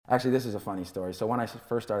Actually, this is a funny story. So when I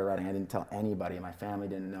first started writing, I didn't tell anybody. My family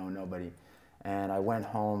didn't know, nobody. And I went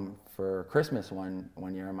home for Christmas one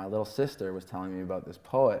year, and my little sister was telling me about this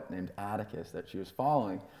poet named Atticus that she was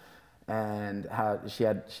following, and how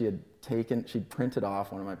she'd printed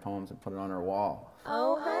off one of my poems and put it on her wall.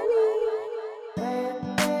 Oh, honey.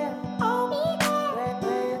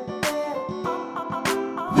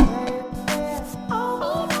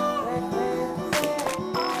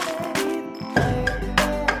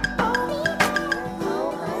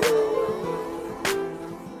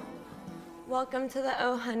 Welcome to the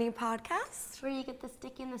Oh Honey podcast, where you get the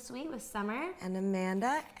sticky and the sweet with Summer and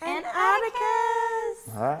Amanda and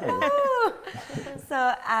Atticus. Hi.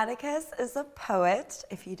 So Atticus is a poet,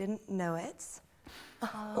 if you didn't know it.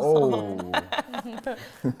 Oh.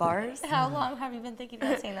 Bars. How long have you been thinking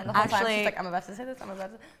about saying that the whole time? She's like, I'm about to say this, I'm about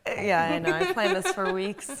to. Yeah, I know. I planned this for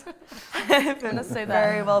weeks. I've been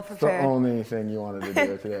very well prepared. The only thing you wanted to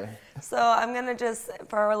do today. So I'm going to just,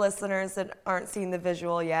 for our listeners that aren't seeing the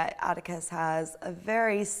visual yet, Atticus has a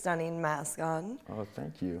very stunning mask on. Oh,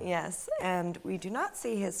 thank you. Yes, and we do not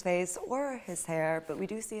see his face or his hair, but we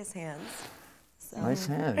do see his hands. So. Nice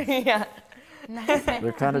hands. Yeah. Nice.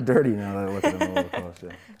 They're kind of dirty now that I look at them a little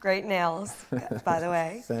closer. Great nails, by the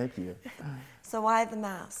way. Thank you. So why the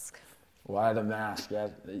mask? Why the mask?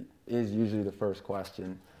 That is usually the first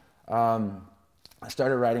question. I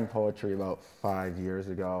started writing poetry about 5 years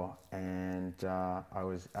ago, and I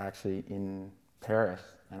was actually in Paris,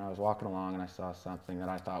 and I was walking along and I saw something that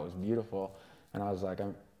I thought was beautiful, and I was like,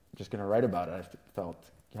 I'm just going to write about it. I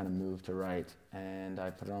felt kind of moved to write, and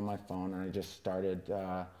I put it on my phone, and I just started,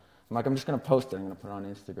 I'm like, I'm just going to post it. I'm going to put it on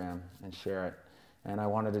Instagram and share it, and I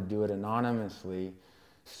wanted to do it anonymously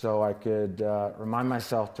so I could remind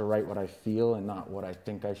myself to write what I feel and not what I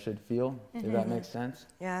think I should feel, if that makes sense.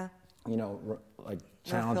 Yeah. You know, like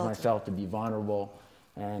challenge myself to be vulnerable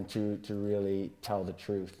and to really tell the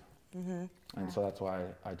truth. Mm-hmm. And so that's why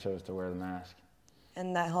I chose to wear the mask.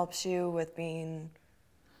 And that helps you with being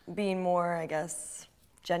more, I guess,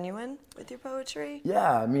 genuine with your poetry?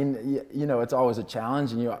 Yeah, I mean, you know, it's always a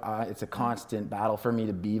challenge, and it's a constant battle for me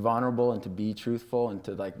to be vulnerable and to be truthful and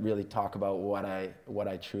to like really talk about what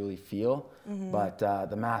I truly feel. Mm-hmm. But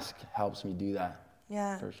the mask helps me do that.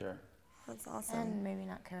 Yeah, for sure. That's awesome. And maybe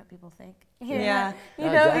not care what people think. Yeah. You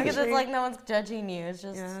know, exactly. Because it's like no one's judging you. It's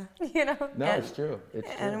just, you know. No, it's true. It's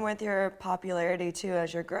true. And with your popularity too,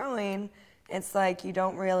 as you're growing, it's like you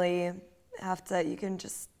don't really have to, you can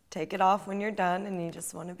just take it off when you're done and you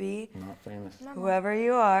just want to be not famous. Whoever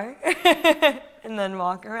you are and then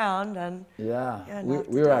walk around and we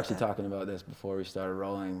were actually talking about this before we started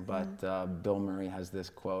rolling, but Bill Murray has this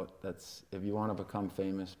quote that's, if you want to become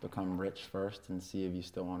famous, become rich first and see if you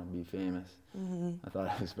still want to be famous. I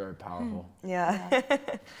thought it was very powerful. Yeah.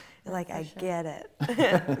 Like, I get it.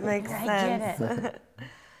 Makes sense. I get it.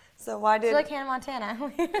 So why did... It's like Hannah Montana.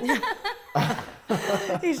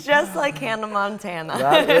 He's just like Hannah Montana.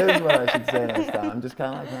 That is what I should say next time. I'm just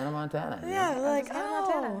kind of like Hannah Montana. Yeah, we're like,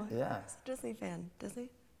 Montana. Yeah. Disney fan. Disney?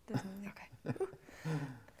 Okay.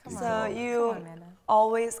 Come so on. you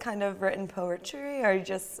always kind of written poetry, or you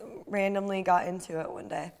just randomly got into it one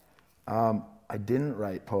day? I didn't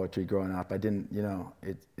write poetry growing up. I didn't, you know,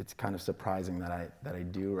 it's kind of surprising that I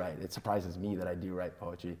do write. It surprises me that I do write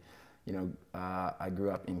poetry. You know, I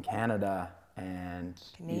grew up in Canada, and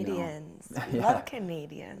Canadians. You know, love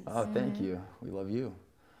Canadians. Oh, thank you. We love you.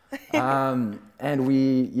 And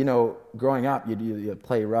we, you know, growing up, you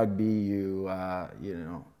play rugby, you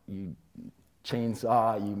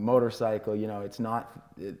chainsaw, you motorcycle. You know,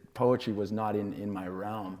 poetry was not in my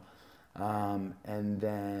realm. And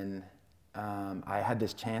then I had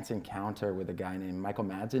this chance encounter with a guy named Michael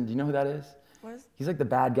Madsen. Do you know who that is? He's like the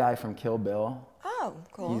bad guy from Kill Bill. Oh,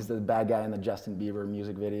 cool. He's the bad guy in the Justin Bieber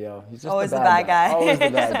music video. He's just always the bad guy. Always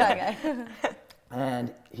the bad guy.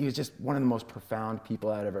 And he was just one of the most profound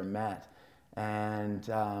people I'd ever met. And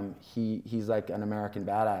he's like an American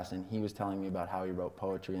badass, and he was telling me about how he wrote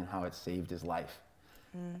poetry and how it saved his life.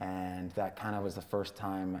 And that kind of was the first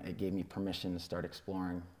time it gave me permission to start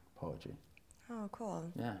exploring poetry. Oh, cool.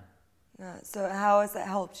 Yeah. So how has that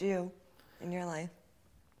helped you in your life?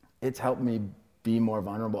 It's helped me be more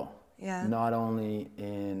vulnerable. Yeah. Not only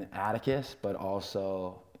in Atticus, but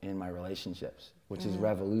also in my relationships, which has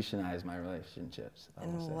revolutionized my relationships. In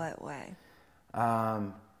what way?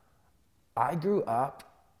 I grew up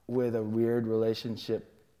with a weird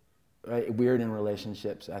relationship, weird in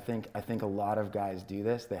relationships. I think a lot of guys do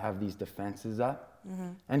this. They have these defenses up,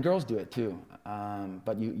 and girls do it too.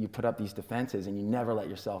 But you put up these defenses, and you never let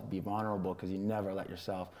yourself be vulnerable because you never let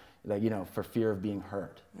yourself, like, you know, for fear of being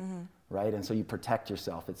hurt, right? And so you protect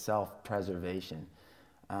yourself. It's self-preservation.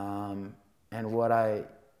 And what I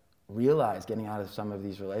realized getting out of some of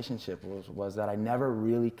these relationships was that I never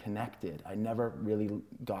really connected. I never really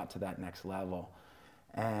got to that next level.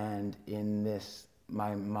 And in this,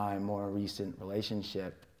 my more recent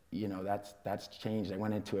relationship, you know, that's changed. I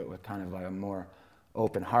went into it with kind of like a more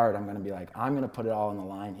open heart. I'm going to be like, I'm going to put it all on the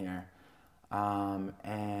line here. And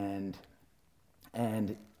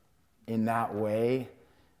in that way,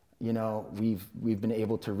 you know, we've been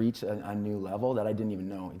able to reach a new level that I didn't even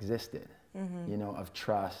know existed. You know, of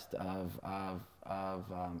trust, of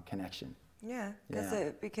connection. Yeah, because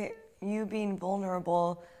it became, you being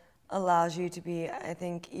vulnerable allows you to be, I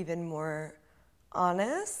think, even more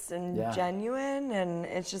honest and genuine, and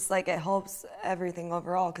it's just like it helps everything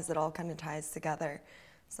overall because it all kind of ties together.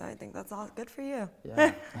 So I think that's all good for you.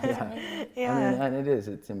 Yeah. I mean, and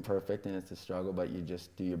it's imperfect and it's a struggle, but you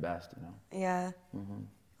just do your best, you know. Yeah.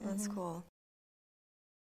 That's cool.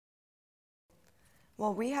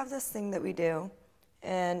 Well, we have this thing that we do,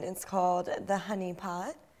 and it's called the honey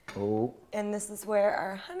pot. Oh. And this is where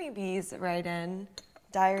our honeybees write in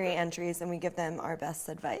diary entries, and we give them our best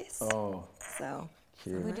advice. Oh. So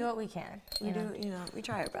cute. We do what we can. We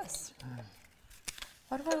try our best.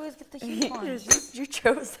 Why do I always get the huge ones? You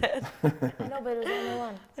chose it. I know, but it was the only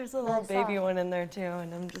one. There's a little baby one in there too,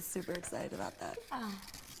 and I'm just super excited about that. Oh.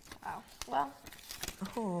 Wow. Well.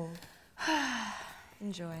 Oh.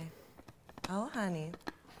 Enjoy. Oh, honey.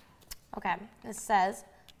 Okay, this says,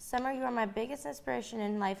 Summer, you are my biggest inspiration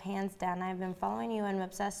in life, hands down. I've been following you and I'm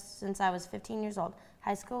obsessed since I was 15 years old.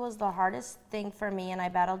 High school was the hardest thing for me, and I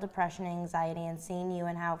battled depression and anxiety, and seeing you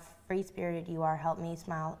and how free-spirited you are helped me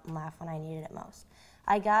smile and laugh when I needed it most.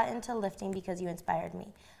 I got into lifting because you inspired me.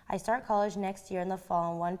 I start college next year in the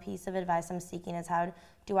fall, and one piece of advice I'm seeking is how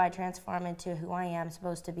do I transform into who I am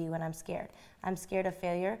supposed to be when I'm scared. I'm scared of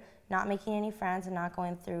failure, not making any friends, and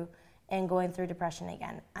going through depression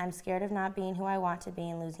again. I'm scared of not being who I want to be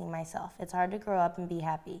and losing myself. It's hard to grow up and be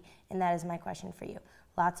happy, and that is my question for you.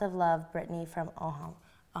 Lots of love, Brittany from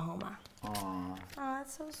Oklahoma. Aww. Oh,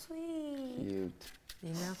 that's so sweet. Cute.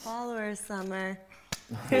 Female followers, Summer.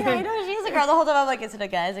 Yeah, I know, she's a girl. The whole time I'm like, is it a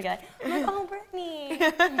guy? Is it a guy? I'm like, oh, Brittany.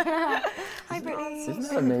 Hi, Brittany. Isn't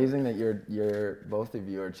that amazing that you're both of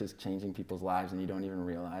you are just changing people's lives and you don't even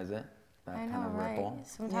realize it? That I know, kind of ripple. right?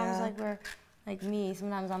 Sometimes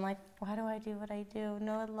sometimes I'm like, why do I do what I do?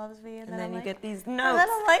 No one loves me. And then I'm you like, get these and notes. then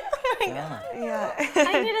I'm like, oh my God. Yeah.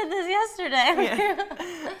 I needed this yesterday.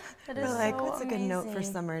 We're like, so what's a good note for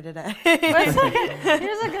amazing. Summer today?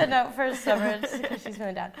 Here's a good note for Summer, because she's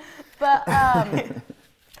going down. But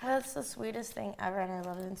that's the sweetest thing ever, and I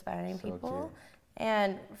love inspiring people. Cute.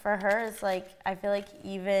 And for her, it's like, I feel like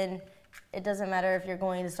even, it doesn't matter if you're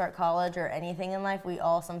going to start college or anything in life, we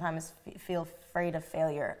all sometimes feel afraid of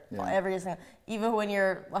failure. Yeah. Even when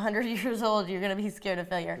you're 100 years old, you're going to be scared of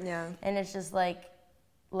failure. Yeah. And it's just like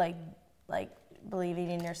believing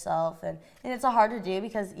in yourself, and it's hard to do,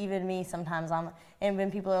 because even me sometimes and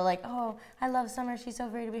when people are like, oh, I love Summer, she's so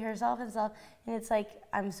free to be herself and stuff, and it's like,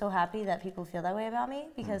 I'm so happy that people feel that way about me,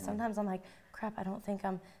 because sometimes I'm like, crap, I don't think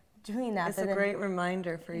I'm doing that. It's a great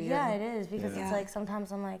reminder for you. Yeah, it is, because it's like,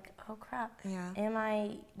 sometimes I'm like, oh crap, am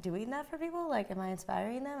I doing that for people? Like, am I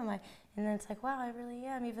inspiring them? And then it's like, wow, I really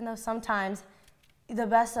am, even though sometimes the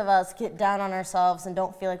best of us get down on ourselves and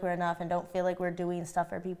don't feel like we're enough and don't feel like we're doing stuff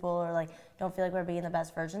for people, or like don't feel like we're being the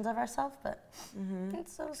best versions of ourselves, but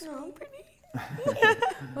it's so sweet. Oh, pretty.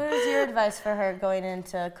 What is your advice for her going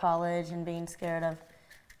into college and being scared of,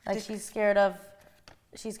 like, she's scared of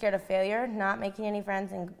failure, not making any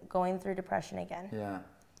friends, and going through depression again? Yeah.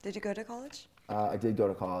 Did you go to college? I did go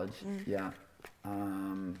to college, yeah.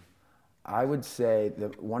 I would say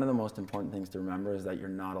that one of the most important things to remember is that you're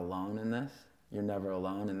not alone in this. You're never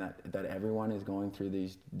alone, and that everyone is going through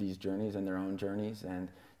these journeys and their own journeys. And,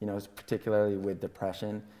 you know, particularly with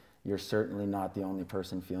depression, you're certainly not the only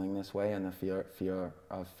person feeling this way, and the fear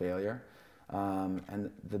of failure. And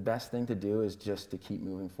the best thing to do is just to keep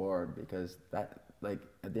moving forward, because that, like,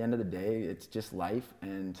 at the end of the day, it's just life,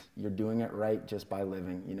 and you're doing it right just by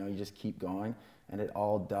living. You know, you just keep going, and it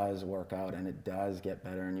all does work out, and it does get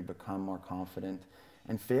better, and you become more confident.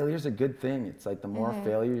 And failure's a good thing. It's like the more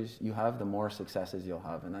failures you have, the more successes you'll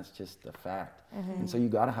have, and that's just a fact. And so you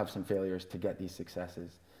got to have some failures to get these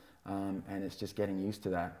successes, and it's just getting used to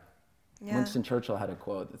that. Yeah. Winston Churchill had a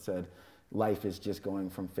quote that said, "Life is just going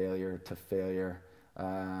from failure to failure.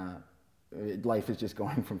 Life is just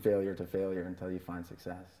going from failure to failure until you find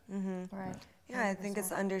success." Right. Yeah, I think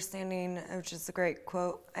it's understanding, which is a great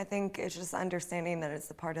quote. I think it's just understanding that it's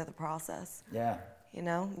a part of the process. Yeah. You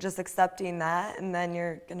know, just accepting that, and then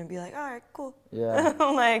you're gonna be like, all right, cool. Yeah.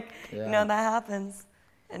 Like, you know, that happens,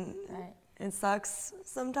 and it sucks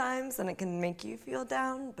sometimes and it can make you feel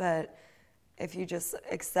down, but if you just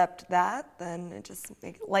accept that, then it just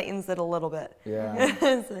lightens it a little bit.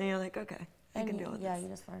 Yeah. So you're like, okay, I can deal with Yeah, this. you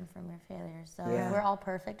just learn from your failures. So if we're all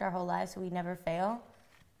perfect our whole lives, so we never fail,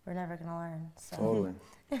 we're never going to learn. So. Totally.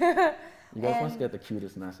 You guys must get the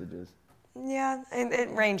cutest messages. Yeah, it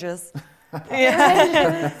ranges.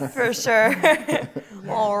 Yeah, for sure.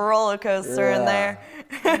 Little roller coaster in there.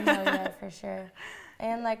 No, yeah, for sure.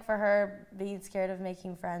 And like for her being scared of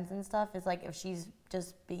making friends and stuff is like if she's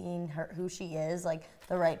just being who she is, like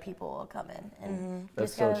the right people will come in. And you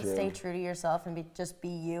just gotta stay true to yourself and just be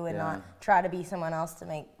you and not try to be someone else to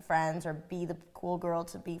make friends or be the cool girl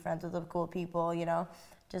to be friends with the cool people, you know.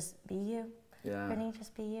 Just be you. Yeah. Brittany,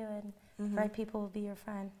 just be you and the right people will be your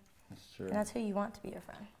friend. That's true. And that's who you want to be your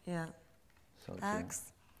friend. Yeah. So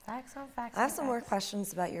Facts. Facts on facts. I have some more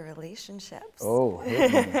questions about your relationships. Oh,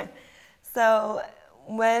 hit me. So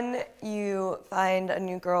when you find a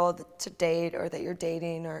new girl to date or that you're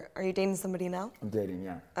dating, or are you dating somebody now? I'm dating,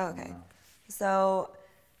 yeah. Okay. So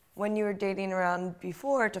when you were dating around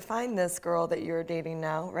before to find this girl that you're dating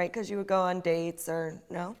now, right? Because you would go on dates or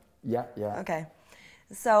no? Yeah. Okay.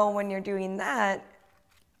 So when you're doing that,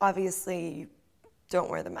 obviously you don't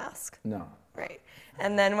wear the mask. No. Right.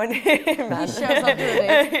 And then when he shows up to the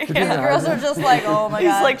date. And the girls are just like, oh my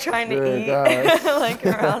God. He's like trying to eat like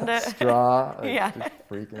around it. Straw. Like, Yeah. Just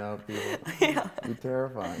freaking out people. Yeah. Be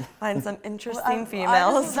terrifying. Find some interesting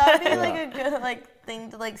females. That'd be like a good thing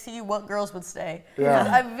to like see what girls would stay.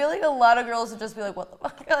 Yeah. I feel like a lot of girls would just be like, what the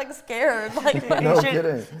fuck? Like scared. Like No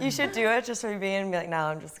kidding. You should do it just for being and be like, no,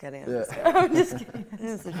 I'm just kidding. I'm just kidding.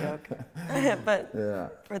 It's a joke. But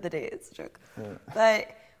for the date, it's a joke. Yeah.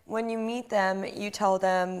 But when you meet them, you tell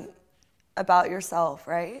them about yourself,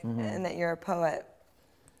 right? And that you're a poet.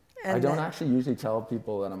 And I don't actually usually tell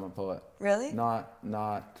people that I'm a poet. Really? Not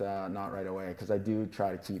right away, because I do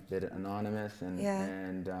try to keep it anonymous and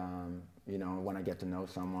you know, when I get to know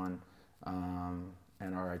someone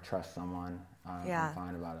or I trust someone, I'm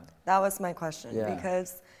fine about it. That was my question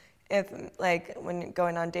because if like when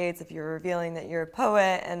going on dates, if you're revealing that you're a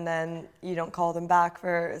poet and then you don't call them back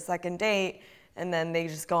for a second date, and then they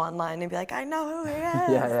just go online and be like, I know who he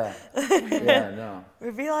is. Yeah, no.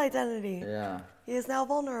 Reveal identity. Yeah. He is now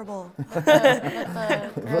vulnerable. Look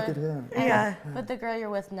at him. Yeah. But the girl you're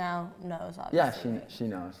with now knows, obviously. Yeah, she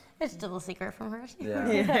knows. It's still a secret from her.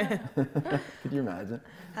 Yeah. Could you imagine?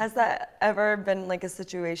 Has that ever been like a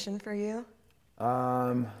situation for you?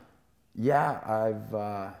 Yeah,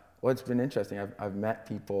 well, it's been interesting. I've met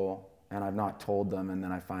people and I've not told them, and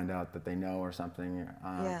then I find out that they know or something.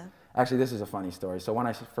 Actually, this is a funny story. So when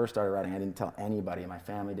I first started writing, I didn't tell anybody. My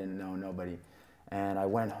family didn't know, nobody. And I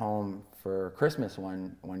went home for Christmas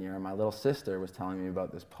one year, and my little sister was telling me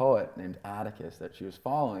about this poet named Atticus that she was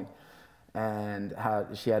following, and how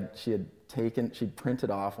she'd printed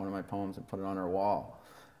off one of my poems and put it on her wall.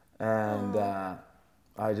 And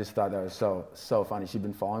I just thought that was so funny. She'd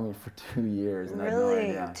been following me for 2 years, and I had no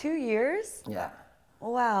idea. 2 years? Yeah.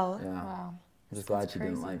 Wow. Yeah. Wow. I'm just glad she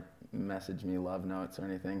didn't like message me love notes or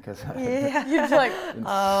anything, because You're just like,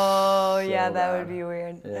 that would be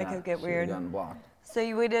weird. Yeah, That could get weird. Gotten blocked. So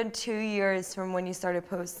you waited 2 years from when you started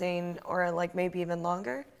posting, or like maybe even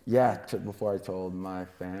longer? Yeah, before I told my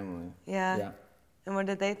family. Yeah. Yeah. And what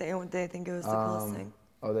did they think? What did they think it was the coolest thing?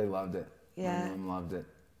 Oh, they loved it. Yeah. My mom loved it.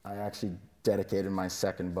 I actually dedicated my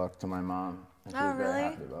second book to my mom, and she was very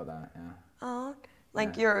happy about that. Yeah. Oh,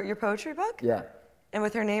 like your poetry book? Yeah. And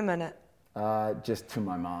with her name in it? Just to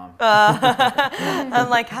my mom. I'm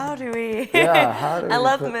like, how do we? Yeah, how do we? I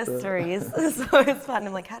love mysteries, so it's fun.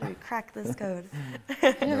 I'm like, how do we crack this code?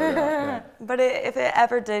 But if it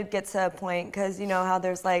ever did get to a point, because you know how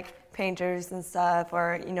there's like painters and stuff,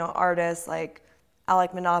 or you know artists like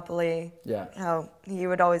Alec Monopoly. Yeah. How he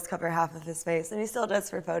would always cover half of his face, and he still does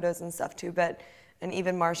for photos and stuff too. And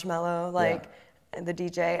even Marshmello, like the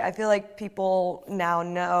DJ, I feel like people now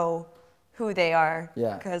know who they are.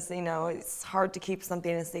 Yeah. Because, you know, it's hard to keep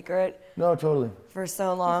something a secret. No, totally. For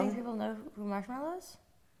so do long. you think people know who Marshmello is?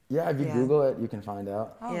 Yeah, if you Google it, you can find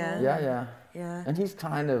out. Oh, Yeah. Yeah. And he's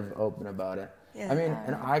kind of open about it. Yeah. I mean,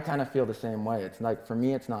 and I kind of feel the same way. It's like, for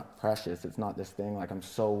me, it's not precious. It's not this thing like I'm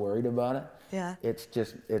so worried about it. Yeah. It's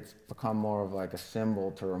become more of like a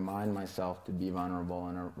symbol to remind myself to be vulnerable,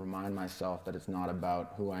 and remind myself that it's not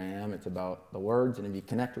about who I am. It's about the words. And if you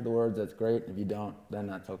connect with the words, that's great. If you don't, then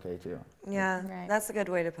that's okay too. Yeah. Right. That's a good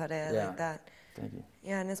way to put it. I like that. Thank you.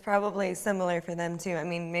 Yeah, and it's probably similar for them too. I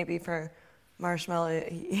mean, maybe for Marshmello,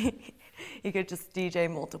 you could just DJ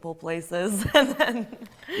multiple places, and then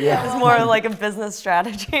it's more like a business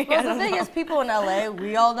strategy. Well, the thing is, people in LA,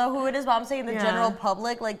 we all know who it is, but I'm saying the general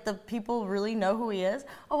public, like the people really know who he is.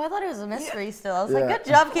 Oh, I thought it was a mystery still. I was like, good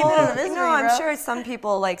job keeping it a mystery, No, I'm bro. sure some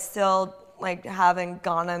people like still like haven't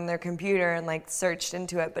gone on their computer and like searched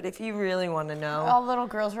into it, but if you really want to know, all little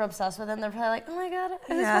girls were obsessed with him. They're probably like, oh my god,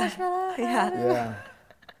 I just watched for that. Yeah.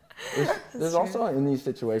 There's also in these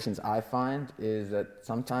situations I find is that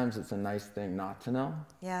sometimes it's a nice thing not to know.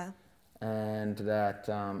 Yeah. And that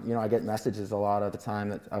I get messages a lot of the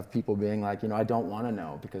time of people being like, I don't want to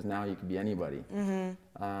know because now you could be anybody.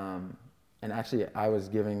 And actually, I was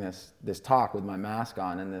giving this talk with my mask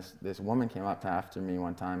on, and this woman came up after me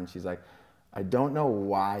one time, and she's like, I don't know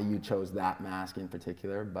why you chose that mask in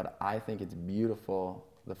particular, but I think it's beautiful,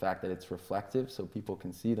 the fact that it's reflective so people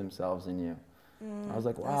can see themselves in you. I was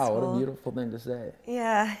like, wow, what a beautiful thing to say.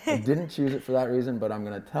 Yeah. I didn't choose it for that reason, but I'm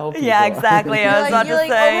going to tell people. Yeah, exactly. I was about to say,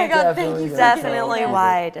 oh my God, thank you. Definitely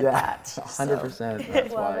why I did that. 100%.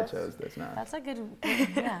 That's why I chose this mask. That's a good,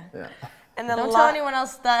 yeah. And then don't tell anyone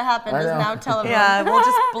else that happened. Just now tell everyone. Yeah, we'll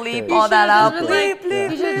just bleep all that out. Bleep, bleep.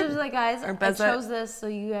 You should just like, guys, I chose this so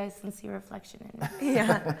you guys can see reflection in it.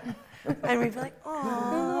 Yeah. And we'd be like,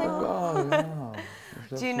 oh. No.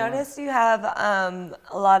 Do you notice you have a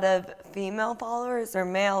lot of female followers or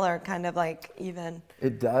male or kind of like even?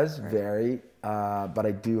 It does vary, but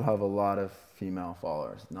I do have a lot of female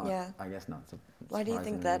followers. I guess not so. Why do you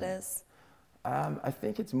think that is? I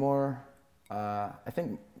think it's more, I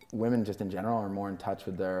think women just in general are more in touch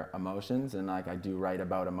with their emotions, and like I do write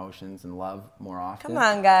about emotions and love more often. Come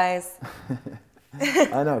on, guys.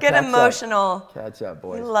 I know. Get emotional. Catch up,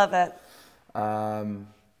 boys. We love it.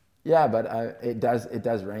 Yeah, but it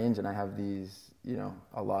does range, and I have these,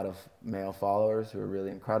 a lot of male followers who are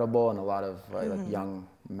really incredible, and a lot of like young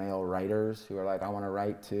male writers who are like, I want to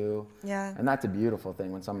write too. Yeah. And that's a beautiful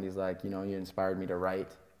thing when somebody's like, you inspired me to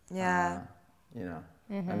write. Yeah.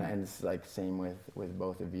 And it's like same with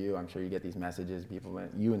both of you. I'm sure you get these messages, people,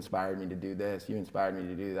 you inspired me to do this, you inspired me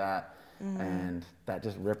to do that, and that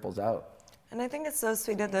just ripples out. And I think it's so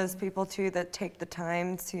sweet of those people too that take the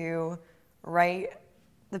time to write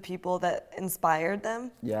the people that inspired them.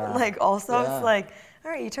 Yeah. Like also it's like,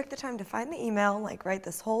 all right, you took the time to find the email, like write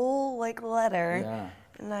this whole like letter. Yeah.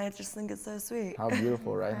 And I just think it's so sweet. How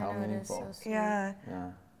beautiful, right? How know, meaningful. it is so sweet. Yeah.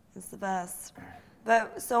 Yeah. It's the best.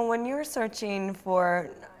 But so when you were searching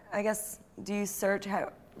for, I guess, do you search,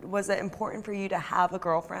 was it important for you to have a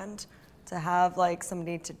girlfriend? To have like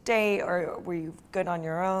somebody to date, or were you good on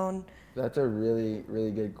your own? That's a really,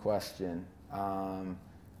 really good question.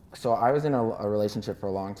 So I was in a relationship for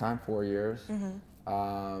a long time, 4 years,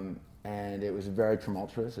 and it was very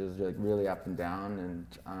tumultuous. It was like really up and down,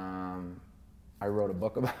 and I wrote a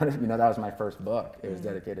book about it. That was my first book. It was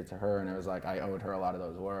dedicated to her, and it was like I owed her a lot of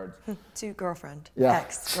those words. To girlfriend. Yeah.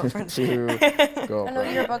 Ex-girlfriend. To girlfriend. I know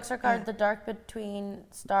your books are called The Dark Between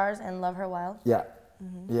Stars and Love Her Wild. Yeah.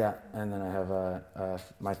 Yeah, and then I have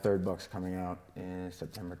my third book's coming out in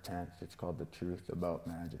September 10th. It's called The Truth About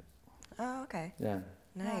Magic. Oh, okay. Yeah.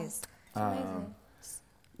 Nice. Amazing.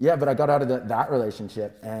 Yeah, but I got out of that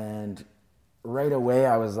relationship, and right away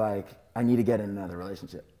I was like, I need to get in another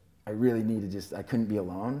relationship. I really need to I couldn't be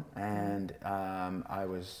alone, and I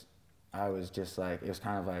was just like, it was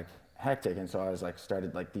kind of like hectic, and so I was like,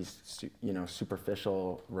 started like these,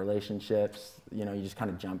 superficial relationships, you just kind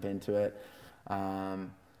of jump into it.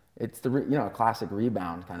 It's a classic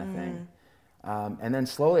rebound kind of thing. And then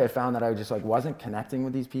slowly I found that I just like wasn't connecting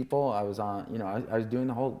with these people. I was on, I was doing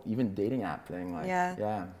the whole even dating app thing. Like,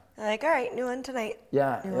 yeah. Like, all right, new one tonight.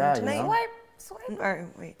 Yeah, new yeah. One tonight. Swipe. Or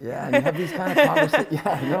wait. Yeah, and you have these kind of conversations.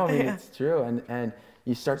 Yeah, no, I mean, it's true. And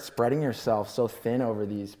you start spreading yourself so thin over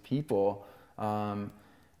these people.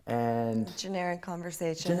 And generic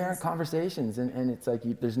conversations. And it's like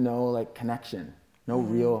there's no like connection, no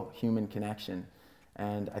real human connection.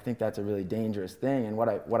 And I think that's a really dangerous thing. And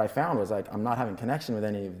what I found was like, I'm not having connection with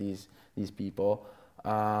any of these people.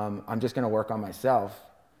 I'm just going to work on myself.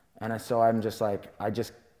 And so I'm just like,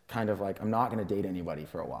 I'm not going to date anybody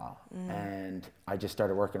for a while. And I just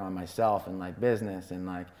started working on myself and like business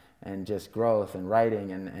and just growth and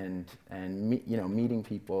writing and meeting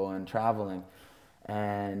people and traveling.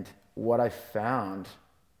 And what I found,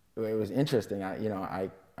 it was interesting. I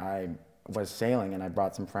was sailing, and I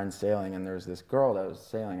brought some friends sailing, and there was this girl that was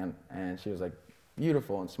sailing, and she was like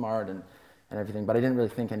beautiful and smart and everything, but I didn't really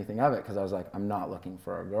think anything of it because I was like, I'm not looking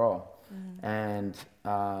for a girl. And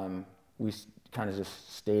we kind of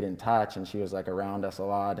just stayed in touch, and she was like around us a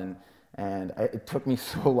lot, and And it took me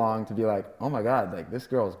so long to be like, oh my God, like this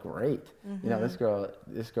girl's great. You know, this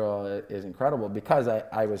girl is incredible, because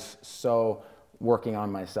I was so working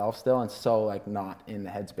on myself still, and so like not in the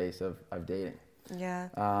headspace of dating. Yeah.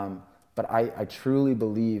 But I truly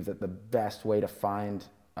believe that the best way to find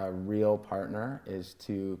a real partner is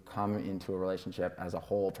to come into a relationship as a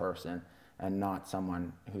whole person, and not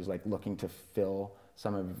someone who's like looking to fill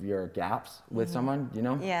some of your gaps with someone, you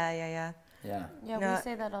know? Yeah. Yeah, No. we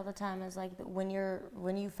say that all the time. Is like when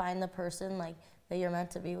you find the person like that you're meant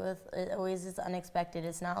to be with, it always is unexpected.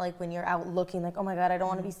 It's not like when you're out looking like, oh my God, I don't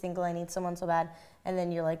want to be single, I need someone so bad, and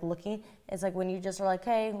then you're like looking. It's like when you just are like,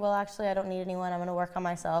 hey, well actually I don't need anyone, I'm gonna work on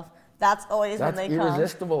myself. That's always when they come. That's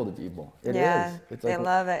irresistible to people. It is. It's They like,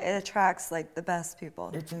 love it. It attracts like the best people.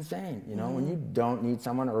 it's insane, you know, when you don't need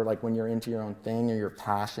someone, or like when you're into your own thing or your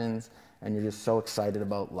passions and you're just so excited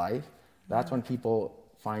about life, that's when people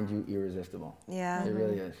find you irresistible. Yeah. It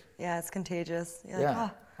really is. Yeah, it's contagious. You're Yeah.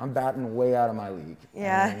 like, I'm batting way out of my league.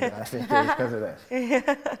 Yeah. And I think it's because of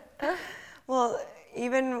this. Well,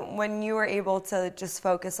 even when you were able to just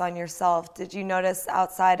focus on yourself, did you notice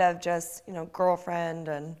outside of just, girlfriend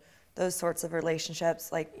and those sorts of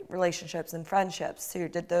relationships, like relationships and friendships too,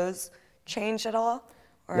 did those change at all?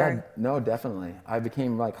 Or? Yeah, no, definitely. I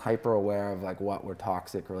became like hyper aware of like what were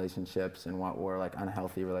toxic relationships and what were like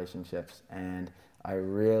unhealthy relationships. And I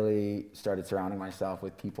really started surrounding myself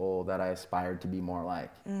with people that I aspired to be more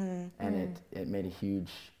like. And it made a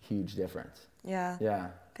huge difference. Yeah. Yeah.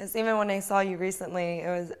 Because even when I saw you recently,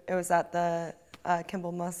 it was at the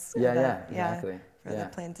Kimball Musk Yeah, event. exactly. For the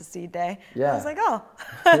Plant to Seed Day. Yeah. I was like, oh.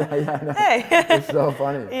 No. Hey. It's so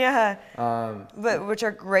funny. Yeah. But which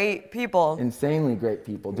are great people. Insanely great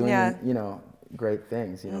people doing, Yeah. Great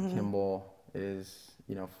things. Kimball is,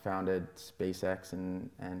 founded SpaceX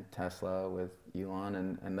and Tesla with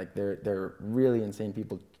Elon, and like they're really insane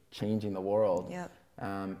people changing the world. Yep.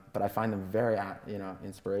 But I find them very,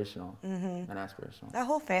 inspirational and aspirational. That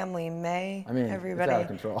whole family, May, I mean, everybody. it's out of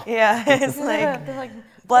control. Yeah, it's like, They're like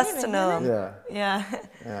blessed to know them. Yeah.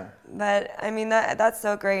 Yeah. But I mean, that's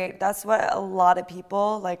so great. That's what a lot of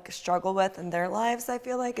people like struggle with in their lives, I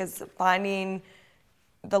feel like, is finding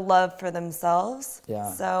the love for themselves.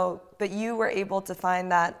 Yeah. So, but you were able to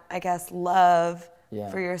find that, I guess, love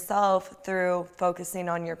for yourself through focusing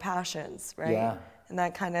on your passions, right? Yeah. And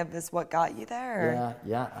that kind of is what got you there.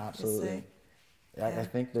 Yeah, absolutely. I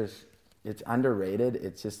think it's underrated.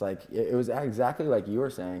 It's just like, it was exactly like you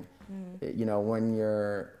were saying.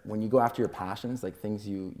 When you go after your passions, like things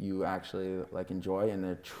you actually like enjoy and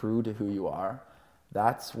they're true to who you are,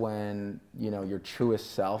 that's when, your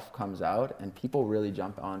truest self comes out, and people really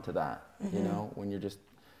jump onto that. When you're just,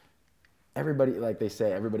 everybody, like they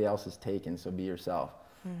say, everybody else is taken, so be yourself.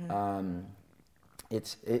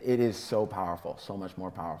 It is so powerful, so much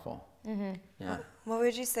more powerful. Yeah. What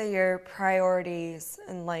would you say your priorities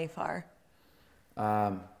in life are?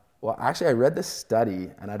 Well, actually, I read this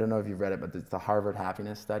study, and I don't know if you've read it, but it's the Harvard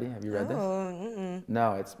Happiness Study. Have you read this? Mm-mm.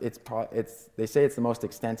 No, they say it's the most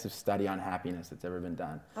extensive study on happiness that's ever been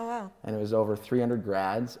done. Oh, wow. And it was over 300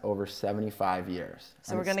 grads over 75 years.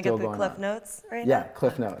 So we're going to get the Cliff Notes right now? Yeah,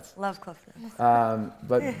 Cliff Notes. Love Cliff Notes.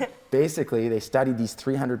 But basically, they studied these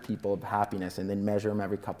 300 people of happiness and then measure them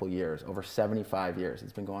every couple years, over 75 years.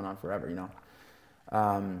 It's been going on forever,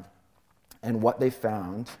 And what they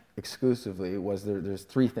found exclusively was there's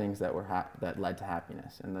three things that led to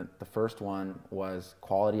happiness. And the first one was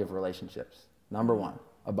quality of relationships. Number one,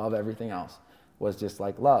 above everything else, was just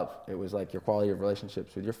like love. It was like your quality of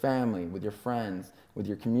relationships with your family, with your friends, with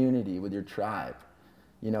your community, with your tribe.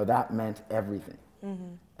 That meant everything.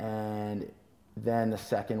 And then the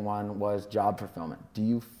second one was job fulfillment. Do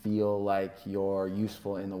you feel like you're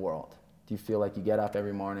useful in the world? Do you feel like you get up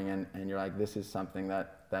every morning and you're like, this is something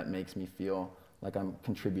that makes me feel like I'm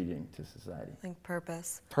contributing to society? Like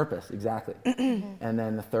purpose. Purpose, exactly. And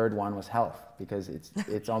then the third one was health, because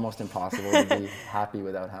it's almost impossible to be happy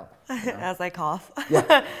without health. As I cough.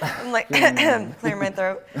 Yeah. I'm like, clear my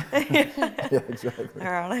throat. Yeah, exactly.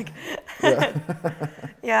 Ironic. Yeah.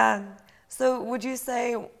 Yeah. So would you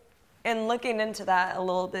say, and looking into that a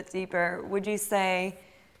little bit deeper, would you say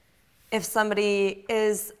if somebody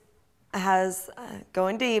has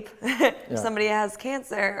going deep, if somebody has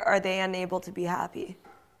cancer, are they unable to be happy?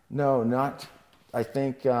 No, not. I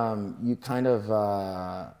think you kind of,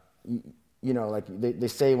 like they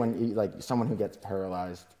say when like someone who gets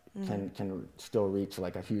paralyzed can still reach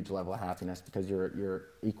like a huge level of happiness, because your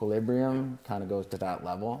equilibrium kind of goes to that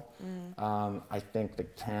level. I think the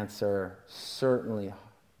cancer certainly,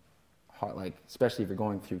 especially if you're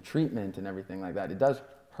going through treatment and everything like that, it does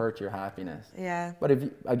hurt your happiness. Yeah. But if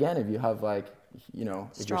you have like you know,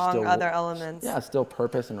 if strong you're still other elements. Yeah, still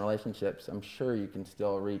purpose in relationships. I'm sure you can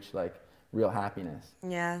still reach like real happiness.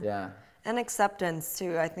 Yeah. Yeah. And acceptance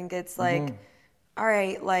too. I think it's like, all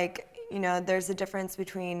right, like, you know, there's a difference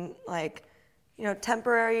between like, you know,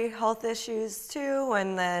 temporary health issues too,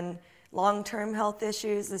 and then long-term health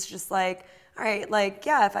issues. It's just like, all right, like,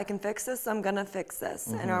 yeah, if I can fix this, I'm gonna fix this,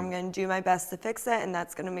 and I'm gonna do my best to fix it, and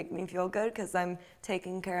that's gonna make me feel good because I'm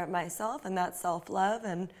taking care of myself, and that's self-love,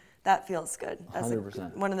 and that feels good. That's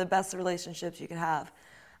 100%. one of the best relationships you can have,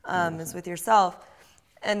 is with yourself.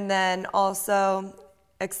 And then also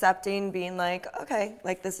accepting, being like, okay,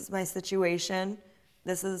 like this is my situation.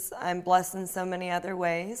 I'm blessed in so many other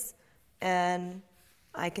ways, and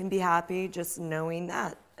I can be happy just knowing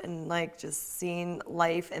that, and like just seeing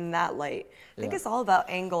life in that light. I think it's all about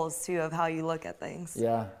angles too of how you look at things.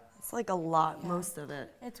 Yeah. It's like a lot, most of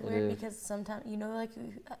it. It's weird because sometimes, you know, like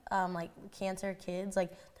cancer kids,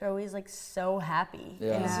 like they're always like so happy.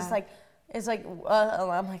 Yeah. And it's just like,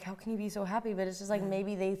 I'm like, how can you be so happy? But it's just like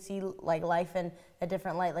maybe they see like life in a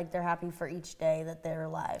different light. Like they're happy for each day that they're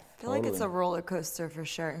alive. I feel like it's a roller coaster for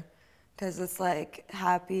sure, because it's like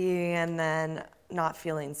happy and then not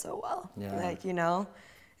feeling so well. Yeah. Like, you know?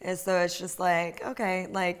 And so it's just like, okay,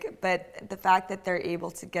 like, but the fact that they're able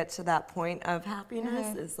to get to that point of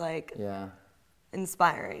happiness is like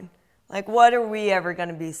inspiring. Like, what are we ever going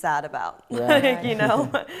to be sad about? Yeah. Like, you know?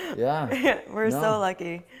 Yeah. We're so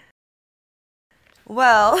lucky.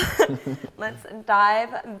 Well, let's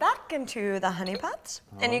dive back into the honey pot.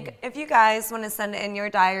 And if you guys want to send in your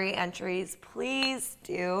diary entries, please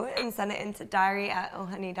do, and send it into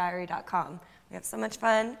diary@ohhoneydiary.com. We have so much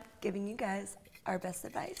fun giving you guys our best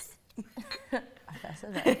advice. Our best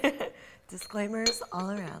advice. Disclaimers all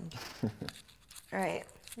around. All right.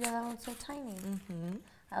 Yeah, that one's so tiny.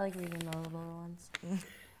 I like reading the little ones.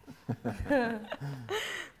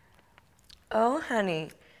 Oh, honey,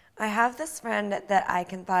 I have this friend that I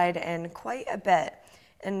confide in quite a bit,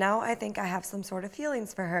 and now I think I have some sort of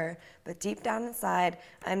feelings for her, but deep down inside,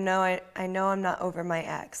 I know I'm not over my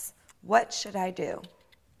ex. What should I do?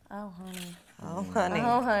 Oh, honey. Oh, honey.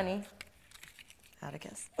 Oh, honey.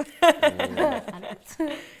 Atticus.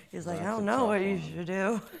 He's like, I don't know what you should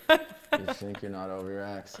do. You think you're not over your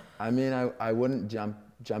ex. I mean, I wouldn't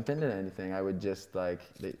jump into anything. I would just like,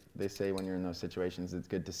 they say when you're in those situations, it's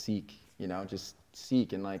good to seek, you know, just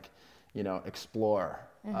seek and like, you know, explore.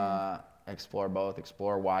 Explore both,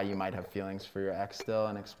 explore why you might have feelings for your ex still,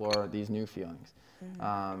 and explore these new feelings.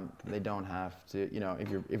 They don't have to, you know,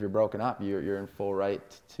 if you're broken up, you're in full right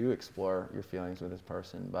to explore your feelings with this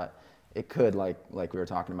person, but it could, like we were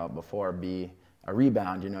talking about before, be a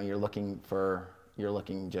rebound. You know, you're looking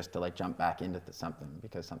just to like jump back into something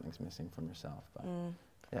because something's missing from yourself. But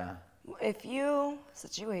yeah. If you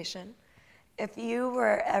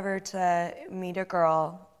were ever to meet a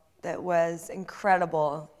girl that was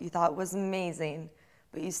incredible, you thought was amazing,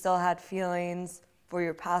 but you still had feelings for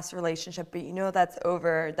your past relationship, but you know that's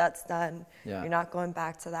over, that's done, you're not going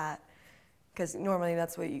back to that. Because normally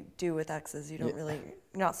that's what you do with exes. You don't really,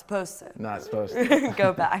 you're not supposed to. Not supposed to.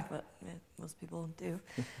 Go back, but most people do.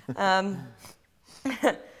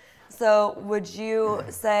 So would you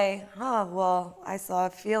say, oh, well, I still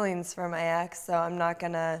have feelings for my ex, so I'm not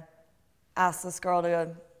going to ask this girl to,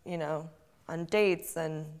 you know, on dates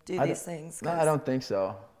and do these things? No, I don't think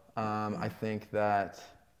so. I think that,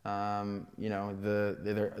 you know,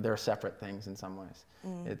 they're separate things in some ways.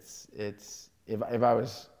 It's if I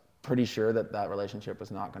was pretty sure that relationship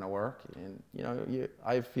was not going to work, and you know,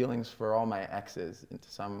 I have feelings for all my exes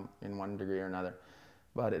in one degree or another,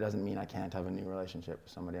 but it doesn't mean I can't have a new relationship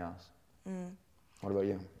with somebody else. What about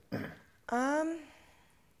you?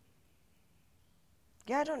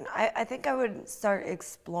 Yeah, I think I would start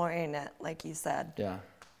exploring it, like you said. Yeah.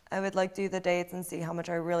 I would like do the dates and see how much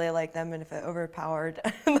I really like them, and if it overpowered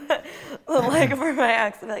like for my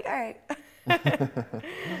ex, I'd be like, all right.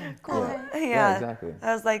 Cool. Yeah, exactly.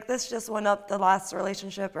 I was like, this just went up the last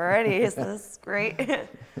relationship already. Is this great?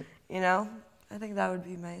 You know, I think that would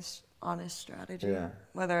be my honest strategy. Yeah.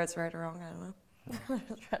 Whether it's right or wrong, I don't know.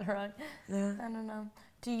 Right or wrong? Yeah. I don't know.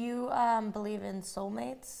 Do you believe in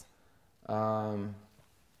soulmates?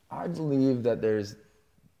 I believe that there's,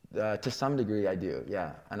 to some degree, I do.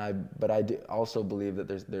 Yeah, but I do also believe that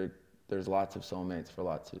there's lots of soulmates for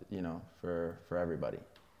lots of, you know, for everybody.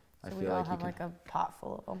 So we all have like a pot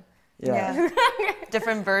full of them. Yeah.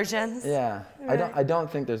 Different versions. Yeah. Right. I don't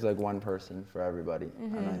think there's like one person for everybody.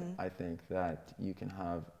 And I think that you can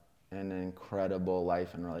have an incredible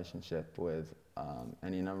life and relationship with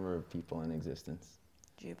any number of people in existence.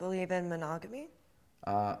 Do you believe in monogamy?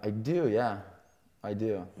 I do, yeah. I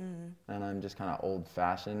do. And I'm just kind of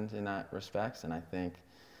old-fashioned in that respects, and I think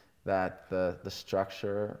that the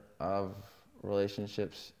structure of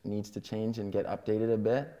relationships needs to change and get updated a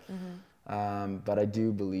bit. But I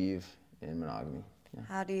do believe in monogamy. Yeah.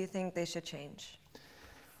 How do you think they should change?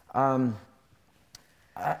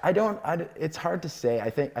 It's hard to say. I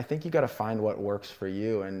think you got to find what works for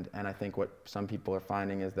you, and I think what some people are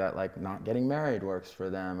finding is that like not getting married works for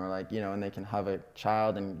them, or like, you know, and they can have a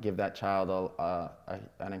child and give that child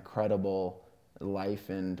an incredible life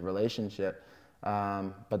and relationship,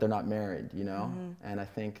 but they're not married, you know. And I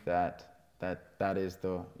think that is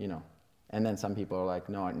the, you know, and then some people are like,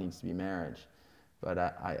 no, it needs to be marriage. But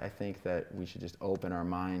I think that we should just open our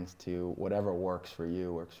minds to whatever works for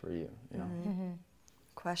you, you know.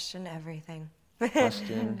 Question everything.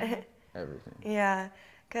 Question everything. Yeah,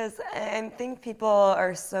 because I think people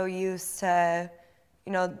are so used to,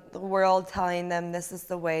 you know, the world telling them this is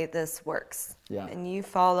the way this works. Yeah. And you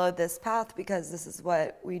follow this path because this is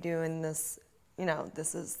what we do in this, you know,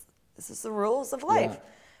 this is the rules of life.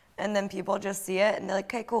 Yeah. And then people just see it and they're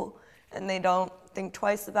like, okay, cool. And they don't think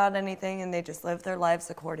twice about anything, and they just live their lives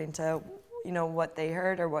according to, you know, what they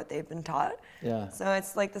heard or what they've been taught. Yeah. So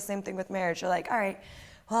it's like the same thing with marriage. You're like, all right,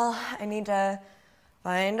 well, I need to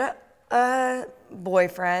find a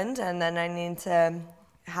boyfriend, and then I need to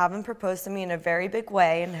have him propose to me in a very big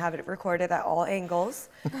way and have it recorded at all angles.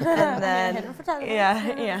 And then,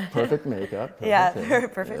 yeah. Perfect makeup.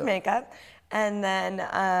 Perfect makeup. And then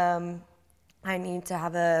I need to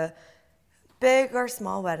have a big or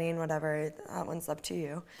small wedding, whatever, that one's up to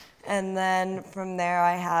you. And then from there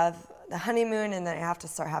I have the honeymoon, and then I have to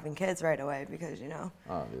start having kids right away because, you know.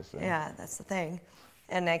 Obviously. Yeah, that's the thing.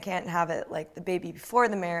 And I can't have it like the baby before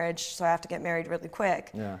the marriage, so I have to get married really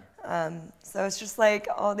quick. Yeah. So it's just like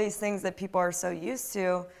all these things that people are so used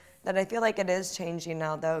to that I feel like it is changing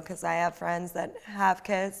now, though, because I have friends that have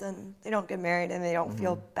kids and they don't get married and they don't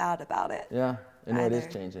feel bad about it. Yeah, and it is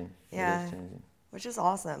either. changing. Yeah. It is changing. Which is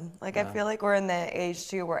awesome. Like, Yeah. I feel like we're in the age,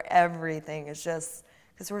 too, where everything is just,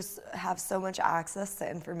 because we have so much access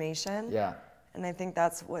to information. Yeah. And I think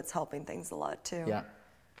that's what's helping things a lot, too. Yeah.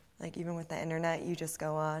 Like, even with the internet, you just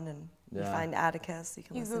go on and you Yeah. find Atticus, you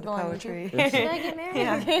can listen to Google on poetry. YouTube, should I get married?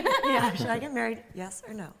 Yeah, should I get married? Yes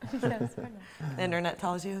or no? Yes or no? The internet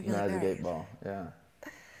tells you. You're like, Magic "All right." 8 Ball. Yeah.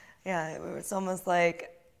 Yeah, it's almost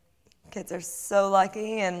like kids are so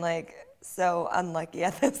lucky and like so unlucky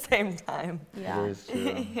at the same time. Yeah. It is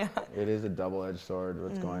true. Yeah. It is a double-edged sword,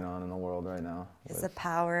 what's going on in the world right now. It's a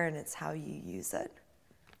power, and it's how you use it,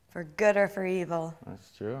 for good or for evil.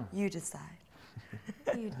 That's true. You decide.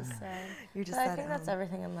 You decide. You But decide. I think that's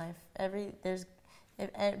everything in life.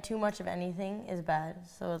 Too much of anything is bad.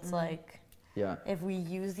 So it's like, Yeah. if we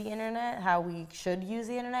use the internet how we should use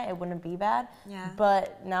the internet, it wouldn't be bad. Yeah.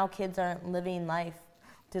 But now kids aren't living life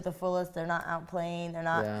to the fullest. They're not out playing. They're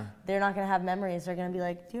not. Yeah. They're not gonna have memories. They're gonna be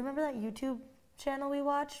like, "Do you remember that YouTube channel we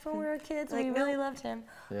watched when we were kids? Like, We really loved him."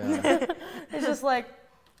 Yeah. It's just like,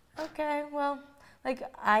 okay, well, like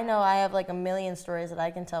I know I have like a million stories that I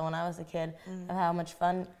can tell when I was a kid of how much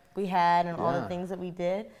fun we had and all the Yeah. things that we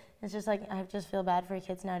did. It's just like I just feel bad for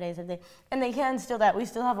kids nowadays if they can still that we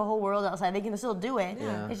still have a whole world outside. They can still do it.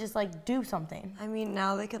 Yeah. It's just like do something. I mean,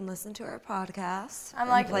 now they can listen to our podcast. I'm and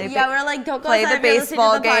like, play we're like, go play outside, the you're listening to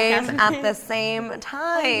baseball the game podcast. at the same Yeah,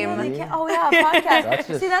 time. they can, podcast. That's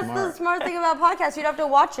just See, that's the smart. smart thing about podcasts. You don't have to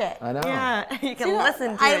watch it. I know. Yeah, you can See,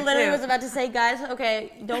 listen to I it literally too. was about to say, guys,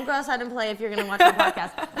 okay, don't go outside and play if you're gonna watch the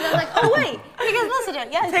podcast. And I was like, oh wait, you guys listen to it.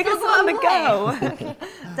 Yeah, Take still us on the play. go.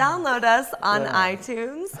 Download us on Yeah.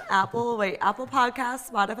 iTunes, Apple Podcasts,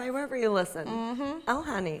 Spotify, wherever you listen. Oh,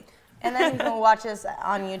 honey. And then you can watch us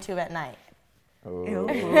on YouTube at night.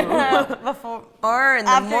 Oh. Before. Or in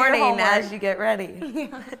the After your morning homework. as you get ready.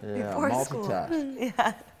 Yeah. Before school. Multitask.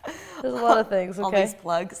 Yeah. There's a lot of things, All these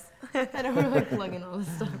plugs. I don't really plug in all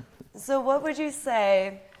this stuff. So what would you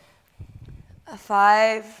say, a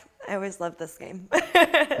 5, I always love this game.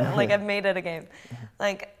 Like I've made it a game.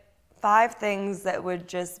 Like 5 things that would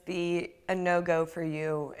just be a no-go for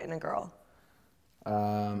you in a girl.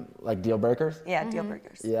 Like deal breakers? Yeah, deal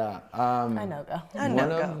breakers. Yeah. I know, go. A One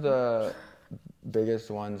no-go. of the biggest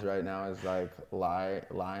ones right now is like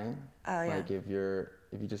lying. Oh, yeah. Like if you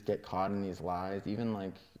just get caught in these lies, even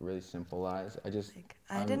like really simple lies, Like,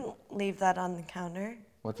 I didn't leave that on the counter.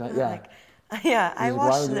 What's that? Yeah. Like, yeah, I He's like, "Why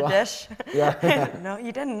washed would you the lie?" dish. Yeah. No,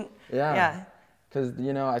 you didn't. Yeah. Yeah. Because,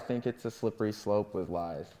 I think it's a slippery slope with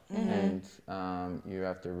lies. And you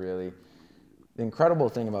have to really, the incredible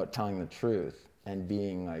thing about telling the truth and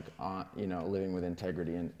being like, living with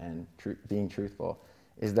integrity and being truthful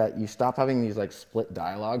is that you stop having these like split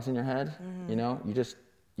dialogues in your head.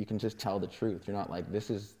 You you can just tell the truth. You're not like, this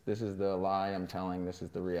is the lie I'm telling, this is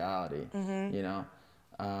the reality, you know?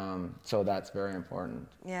 So that's very important.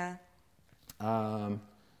 Yeah.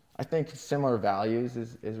 I think similar values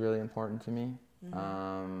is really important to me.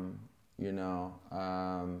 You know,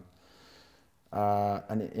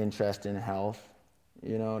 an interest in health,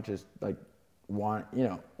 you know, just like